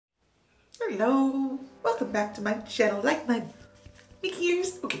Hello, welcome back to my channel, like my Mickey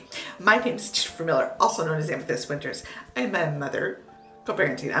ears. Okay, my name is Jennifer Miller, also known as Amethyst Winters. I'm a mother,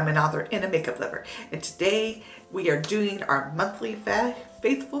 co-parenting, I'm an author and a makeup lover. And today we are doing our monthly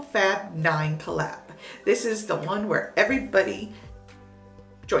Faithful Fab 9 collab. This is the one where everybody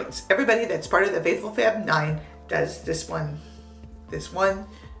joins. Everybody that's part of the Faithful Fab 9 does this one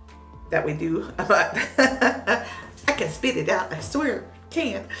that we do a month. I can spit it out, I swear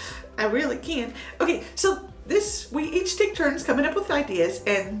can. I really can. Okay, so we each take turns coming up with ideas,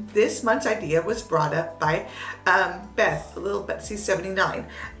 and this month's idea was brought up by Beth, little Betsy 79,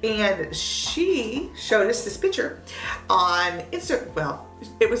 and she showed us this picture on Instagram. Well,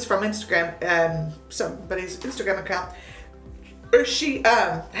 it was from Instagram, somebody's Instagram account, where she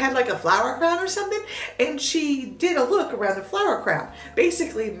had like a flower crown or something, and she did a look around the flower crown,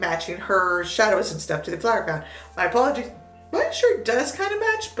 basically matching her shadows and stuff to the flower crown. My apologies. My shirt does kind of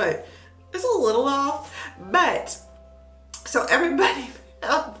match, but it's a little off. But, so everybody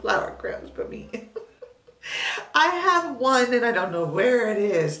found flower crowns but me. I have one and I don't know where it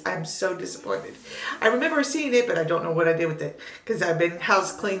is. I'm so disappointed. I remember seeing it, but I don't know what I did with it. Because I've been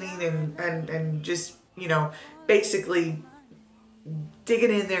house cleaning and just, you know, basically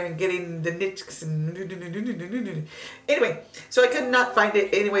digging in there and getting the nits and anyway, so I could not find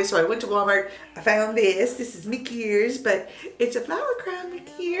it anyway, so I went to Walmart. I found this is Mickey ears, but it's a flower crown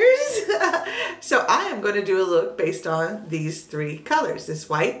Mickey ears. So I am going to do a look based on these three colors, this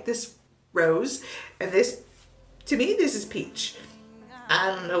white, this rose, and this, to me this is peach.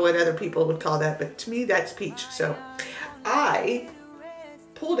 I don't know what other people would call that, but to me that's peach. So I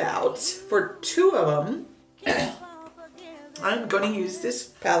pulled out for two of them. I'm going to use this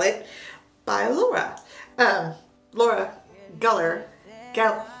palette by Laura. Laura Geller.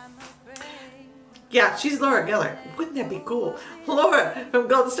 Yeah, she's Laura Geller. Wouldn't that be cool? Laura from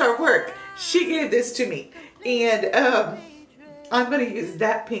Golden Star Work. She gave this to me. And I'm going to use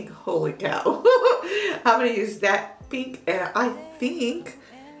that pink. Holy cow. I'm going to use that pink. And I think,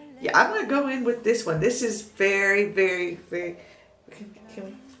 yeah, I'm going to go in with this one. This is very, very, very...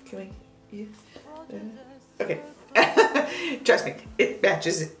 Can we? Yeah. Okay. Trust me, it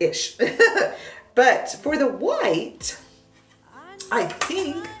matches-ish. But for the white, I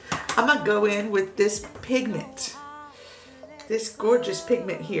think I'm gonna go in with this pigment. This gorgeous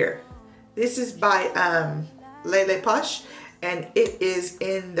pigment here. This is by Lele Posh, and it is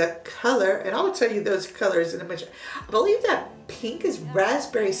in the color, and I will tell you those colors in a minute. I believe that pink is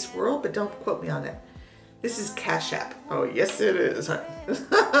Raspberry Swirl, but don't quote me on it. This is Cash App. Oh, yes it is.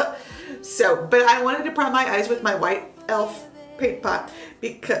 So, but I wanted to prime my eyes with my white e.l.f. paint pot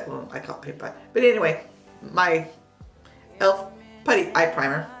because, well, I call it paint pot. But anyway, my e.l.f. putty eye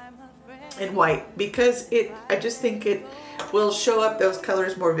primer in white because I just think it will show up those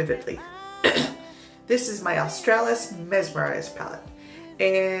colors more vividly. This is my Australis Mesmerize palette.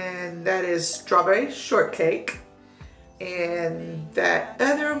 And that is Strawberry Shortcake. And that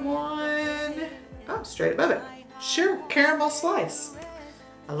other one, oh, straight above it. Sure, Caramel Slice.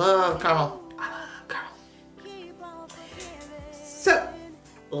 I love caramel. I love caramel. So,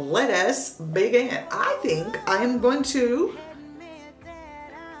 let us begin. I think I am going to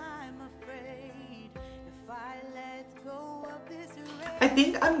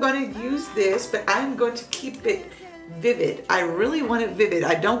use this, but I'm going to keep it vivid. I really want it vivid.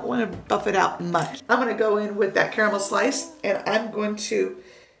 I don't want to buff it out much. I'm going to go in with that caramel slice, and I'm going to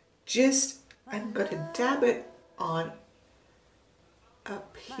dab it on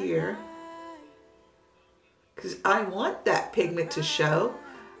up here because I want that pigment to show.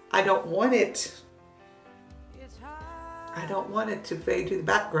 I don't want it to fade to the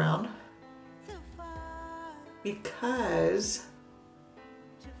background because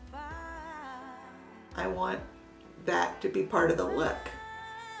I want that to be part of the look.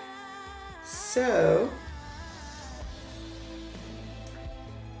 So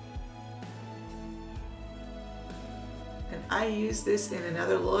I use this in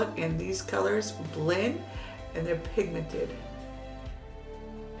another look, and these colors blend and they're pigmented.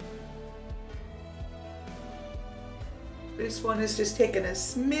 This one is just taking a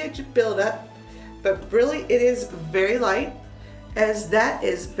smidge build up, but really it is very light, as that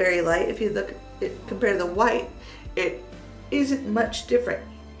is very light. If you look at it compared to the white, it isn't much different,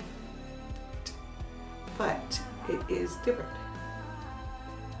 but it is different.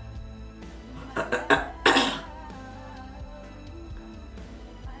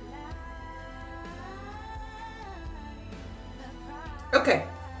 Okay,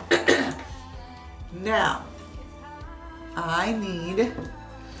 now I need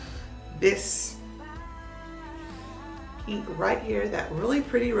this pink right here, that really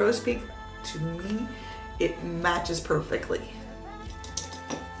pretty rose pink to me, it matches perfectly.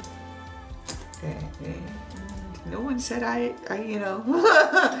 And no one said I you know,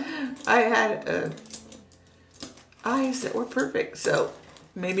 I had eyes that were perfect, so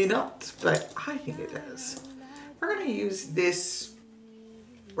maybe not, but I think it does. We're gonna use this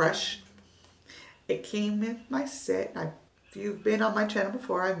brush. It came in my set. If you've been on my channel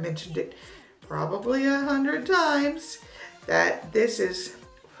before, I've mentioned it probably 100 times that this is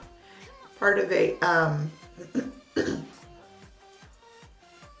part of a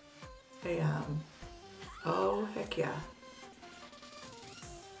oh heck yeah.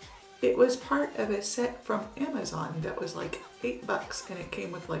 It was part of a set from Amazon that was like $8 and it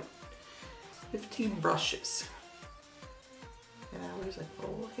came with like 15 brushes. And I was like,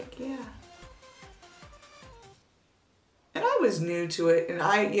 oh heck yeah. And I was new to it, and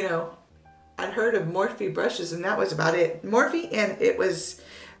I'd heard of Morphe brushes, and that was about it. Morphe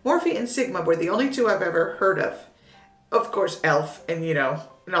and Sigma were the only two I've ever heard of. Of course, Elf and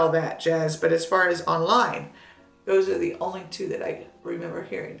and all that jazz. But as far as online, those are the only two that I remember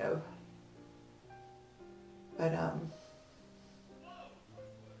hearing of. But I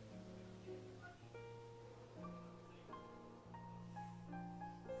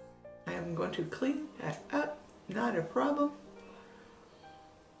am going to clean that up. Not a problem.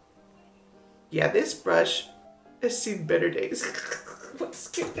 Yeah, this brush has seen better days. Let's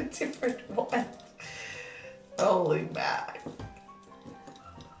get a different one. Holy man.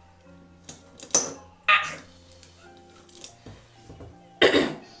 Ah.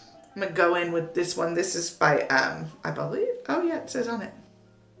 I'm gonna go in with this one. This is by I believe. Oh yeah, it says on it.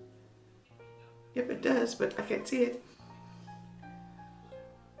 Yep, it does, but I can't see it.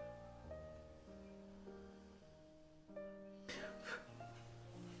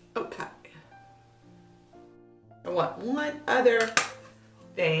 Okay. I want one other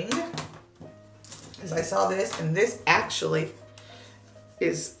thing, as I saw this, and this actually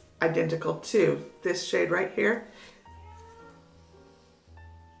is identical to this shade right here.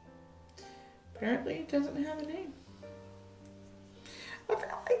 Apparently it doesn't have a name. I feel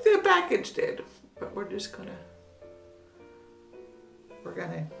like the package did, but we're gonna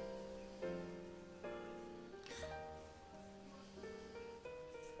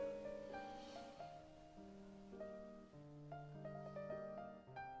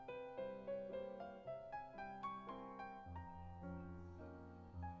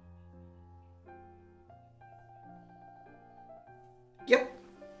Yep,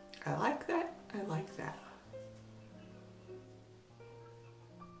 I like that. I like that.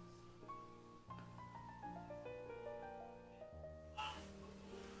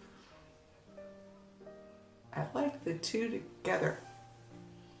 I like the two together.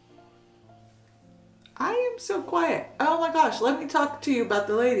 I am so quiet. Oh my gosh, let me talk to you about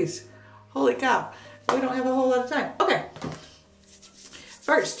the ladies. Holy cow, we don't have a whole lot of time. Okay.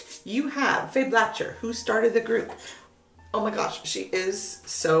 First, you have Faye Blatcher, who started the group. Oh my gosh, she is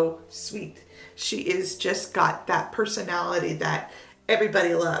so sweet. She is just got that personality that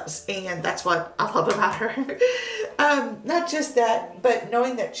everybody loves, and that's what I love about her. Not just that, but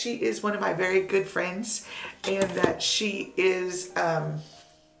knowing that she is one of my very good friends, and that she is,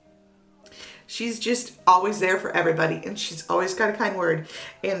 she's just always there for everybody, and she's always got a kind word.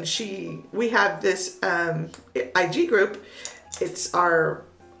 And we have this IG group. It's our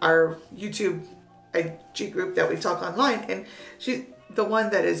YouTube IG group that we talk online, and she's the one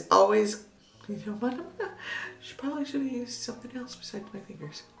that is always, she probably should have used something else besides my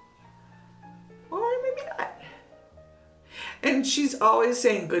fingers, or maybe not. And she's always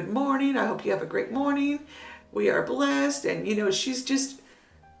saying good morning, I hope you have a great morning, we are blessed. And she's just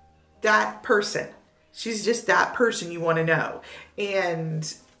that person. She's just that person you want to know,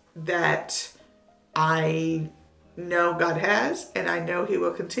 and that I know God has, and I know He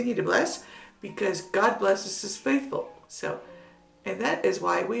will continue to bless, because God blesses His faithful. So, and that is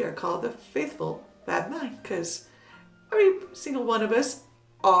why we are called the Faithful Fab 9, because every single one of us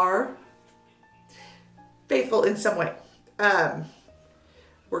are faithful in some way.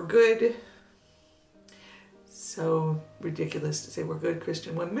 We're good. So ridiculous to say we're good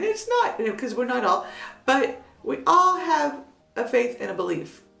Christian women. It's not, because we're not all, but we all have a faith and a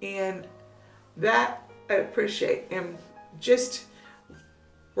belief, and that I appreciate. And just,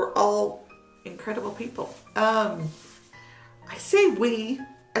 we're all incredible people. I say we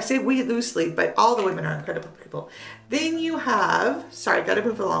loosely, but all the women are incredible people. Then you have, sorry, gotta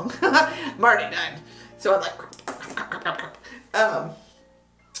move along. I'm already done. So I'm like,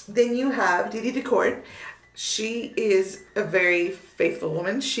 then you have Dede Decor. She is a very faithful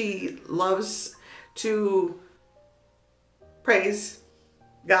woman. She loves to praise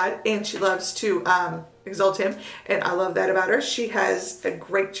God, and she loves to exalt him, and I love that about her. She has a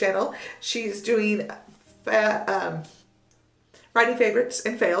great channel. She's doing writing favorites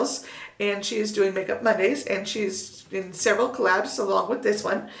and fails, and she is doing Makeup Mondays, and she's in several collabs along with this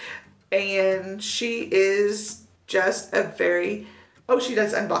one, and she is just a very, she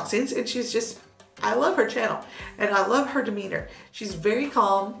does unboxings, and she's just, I love her channel, and I love her demeanor. She's very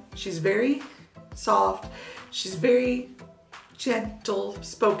calm, she's very soft, she's very gentle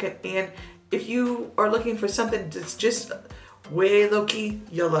spoken, and if you are looking for something that's just way low-key,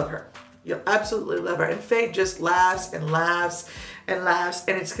 you'll love her. You'll absolutely love her. And Faye just laughs and laughs and laughs,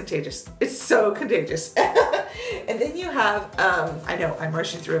 and it's contagious. It's so contagious. And then you have, I know I'm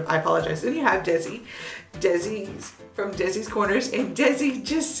rushing through them, I apologize. Then you have Dezi. Dezi's from Dezi's Corners, and Dezi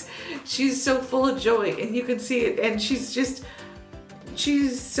just, she's so full of joy, and you can see it, and she's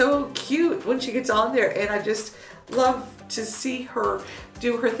so cute when she gets on there, and I just love to see her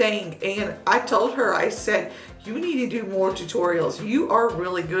do her thing. And I told her, I said, you need to do more tutorials. You are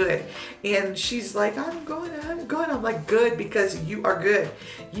really good. And she's like, I'm going. I'm like, good, because you are good.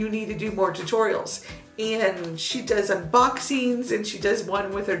 You need to do more tutorials. And she does unboxings, and she does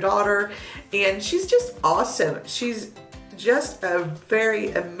one with her daughter, and she's just awesome. She's just a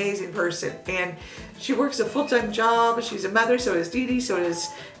very amazing person, and she works a full-time job. She's a mother, so is Dede, so is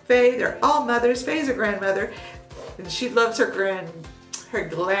Faye. They're all mothers. Faye's a grandmother, and she loves her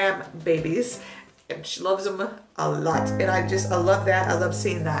glam babies, and she loves them a lot. And I love that. I love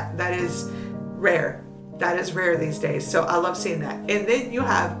seeing that. That is rare. That is rare these days. So I love seeing that. And then you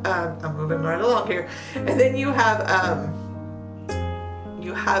have, I'm moving right along here. And then you have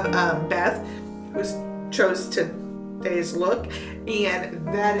Beth, who chose today's look, and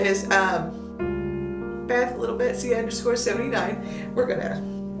that is Beth, little Betsy _79. We're gonna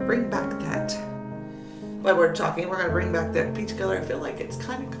bring back that. While we're talking, we're gonna bring back that peach color. I feel like it's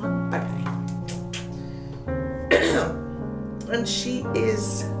kind of gone bye-bye. And she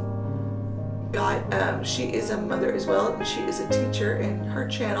is a mother as well, and she is a teacher, and her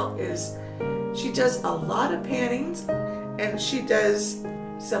channel is, she does a lot of paintings, and she does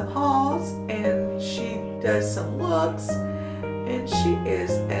some hauls, and she does some looks, and she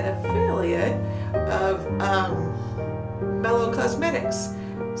is an affiliate of Mellow Cosmetics.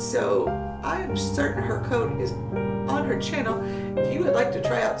 So I'm certain her code is on her channel. If you would like to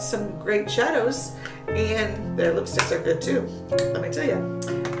try out some great shadows, and their lipsticks are good too, let me tell you,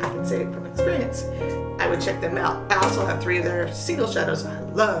 I can say it from experience, I would check them out. I also have 3 of their single shadows I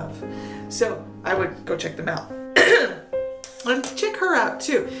love, so I would go check them out. And check her out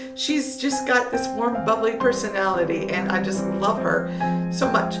too. She's just got this warm, bubbly personality, and I just love her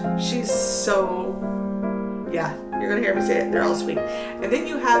so much. She's so, yeah, you're gonna hear me say it, they're all sweet. And then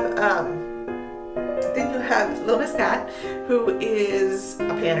you have Little Miss Nat, who is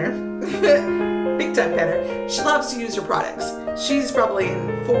a panner, big time panner. She loves to use her products. She's probably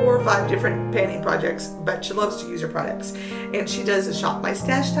in 4 or 5 different painting projects, but she loves to use her products. And she does a shop my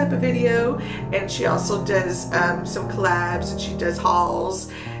stash type of video, and she also does some collabs, and she does hauls,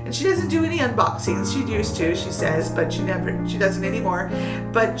 and she doesn't do any unboxings. She used to, she says, but she doesn't anymore.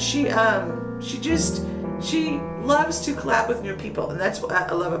 But she loves to collab with new people, and that's what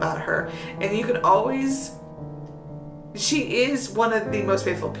I love about her. And you can always, she is one of the most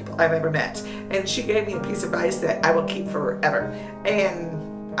faithful people I've ever met, and she gave me a piece of advice that I will keep forever. And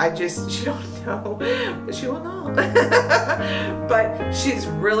she don't know, but she will know. But she's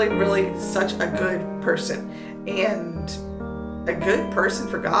really, really such a good person, and a good person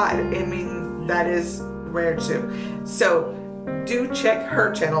for God. I mean, that is rare too. So do check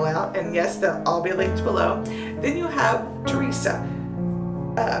her channel out, and yes, they'll all be linked below. Then you have Theresa.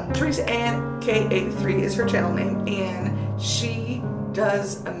 Theresa Ann K83 is her channel name, and she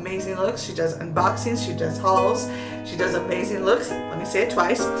does amazing looks. She does unboxings, she does hauls, she does amazing looks. Let me say it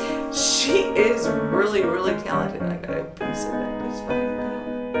twice. She is really, really talented. I got a piece of that. It's fine.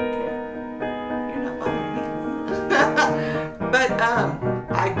 I don't care. You're not bothering me. But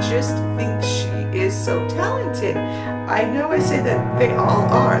I just think she is so talented. I know I say that they all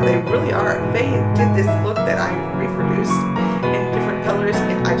are. They really are. They did this look that I reproduced in different colors,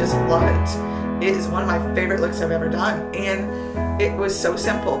 and I just love it. It is one of my favorite looks I've ever done, and it was so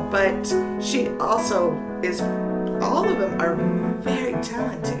simple. But she also is, all of them are very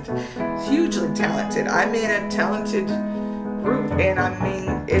talented, hugely talented. I'm in a talented group, and I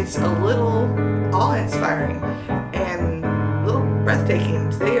mean, it's a little awe-inspiring and a little breathtaking.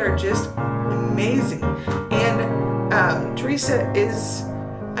 They are just amazing. And Theresa is,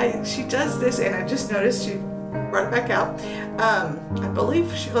 she does this, and I just noticed she brought it back out. I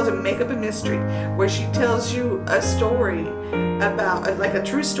believe she calls it Makeup and Mystery, where she tells you a story about, like a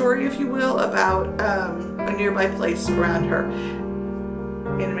true story, if you will, about a nearby place around her.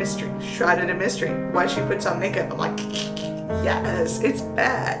 In a mystery, shrouded in mystery. Why she puts on makeup. I'm like, yes, it's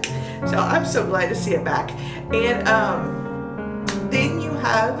back. So I'm so glad to see it back. And then you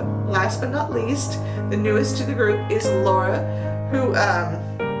have, last but not least, the newest to the group is Laura, who,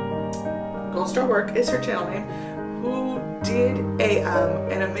 Gold Star Work is her channel name, who did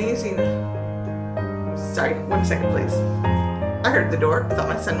an amazing, sorry, 1 second please. I heard the door. I thought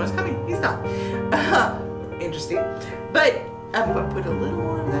my son was coming. He's not. Interesting. But I'm going to put a little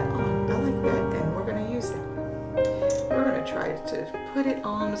more of that on. I like that, and we're going to use that. We're going to try to put it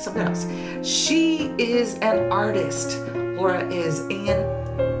on with something else. She is an artist. Laura is, and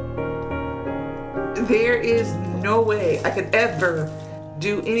there is no way I could ever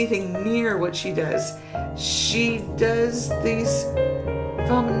do anything near what she does. She does these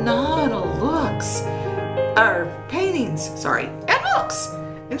phenomenal looks, or paintings, sorry, and looks.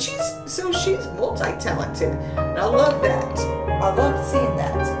 And she's multi-talented. And I love that. I love seeing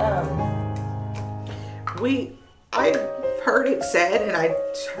that. I've heard it said, and I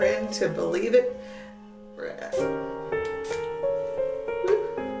tend to believe it.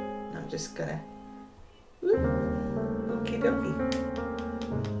 I'm just gonna, okie dokie.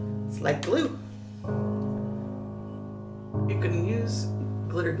 It's like glue. You can use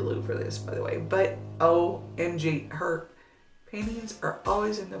glitter glue for this, by the way, but OMG, her paintings are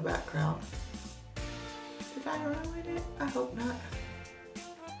always in the background. Did I ruin it? I hope not.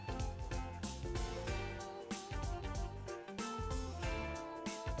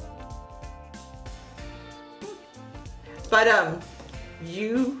 But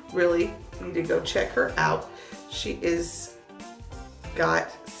you really need to go check her out. She is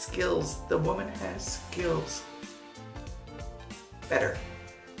got skills. The woman has skills. Better.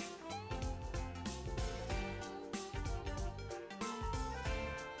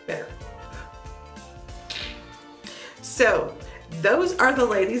 So those are the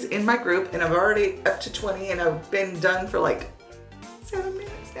ladies in my group, and I'm already up to 20, and I've been done for like 7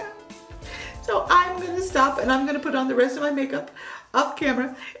 minutes now. So I'm gonna stop, and I'm gonna put on the rest of my makeup off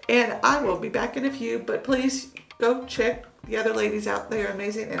camera, and I will be back in a few, but please go check the other ladies out. They are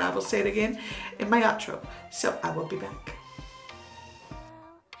amazing, and I will say it again in my outro. So I will be back.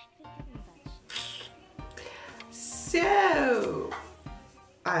 So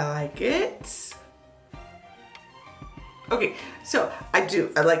I like it. Okay, so I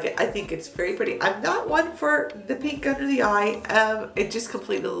like it. I think it's very pretty. I'm not one for the pink under the eye. It just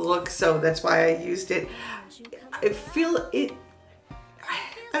completed the look, so that's why I used it. I feel it,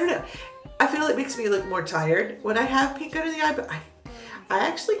 I don't know. I feel it makes me look more tired when I have pink under the eye, but I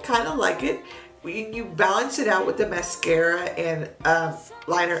actually kind of like it. When you balance it out with the mascara and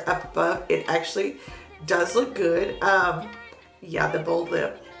liner up above, it actually does look good. Yeah, the bold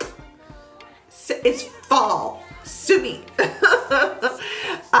lip. It's fall. Sue me.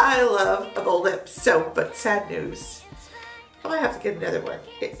 I love a bold lip. So, but sad news. I might have to get another one.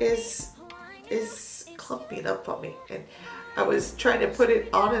 It is clumping up on me, and I was trying to put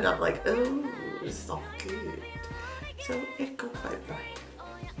it on, and I'm like, oh, it's not good. So it go bye bye.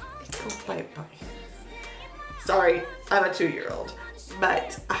 It go bye bye. Sorry, I'm a 2-year-old,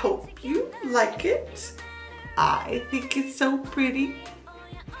 but I hope you like it. I think it's so pretty.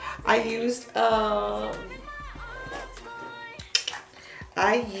 I used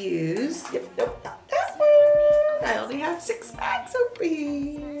yep, nope, not that one. I only have 6 bags over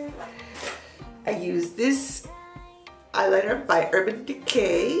here. I used this eyeliner by Urban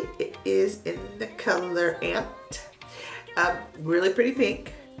Decay. It is in the color Ant. Really pretty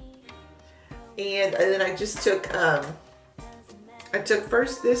pink. And then I just took, I took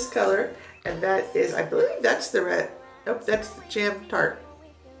first this color, and that is, I believe that's the red. Nope, that's the Jam Tart.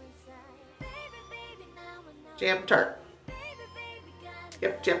 Jam Tart.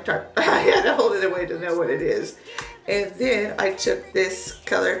 Yep, Jam Tart. I had to hold it away to know what it is. And then I took this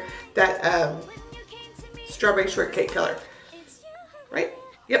color, that Strawberry Shortcake color. Right?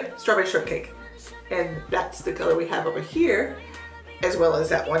 Yep, Strawberry Shortcake. And that's the color we have over here, as well as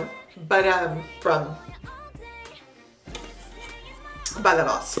that one. But from by the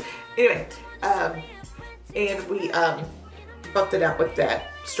Boss. Anyway, and we buffed it out with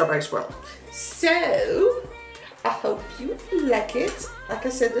that Strawberry Swirl. So I hope you like it. Like I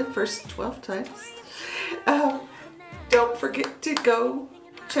said the first 12 times. Don't forget to go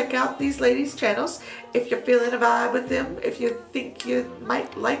check out these ladies' channels. If you're feeling a vibe with them, if you think you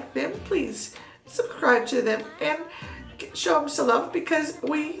might like them, please subscribe to them and show them some love, because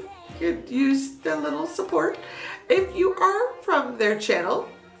we could use the little support. If you are from their channel,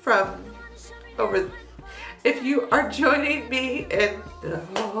 from over If you are joining me and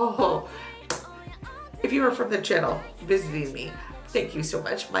if you are from the channel visiting me, thank you so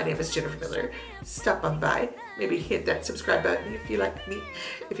much. My name is Jennifer Miller. Stop on by. Maybe hit that subscribe button if you like me,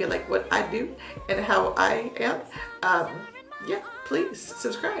 if you like what I do and how I am. Yeah, please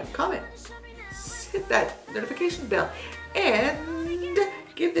subscribe, comment, hit that notification bell, and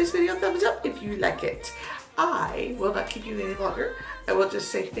give this video a thumbs up if you like it. I will not keep you any longer. I will just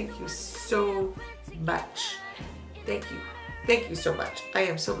say thank you so much. Thank you. Thank you so much. I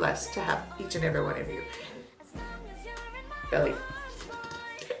am so blessed to have each and every one of you. Belly.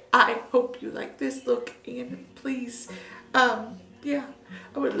 I hope you like this look, and please, yeah,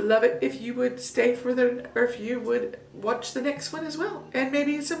 I would love it if you would stay further, or if you would watch the next one as well, and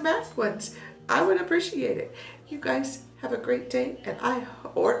maybe some math ones. I would appreciate it. You guys have a great day, and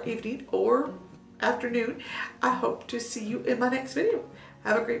or evening, or afternoon. I hope to see you in my next video.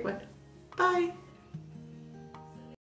 Have a great one. Bye.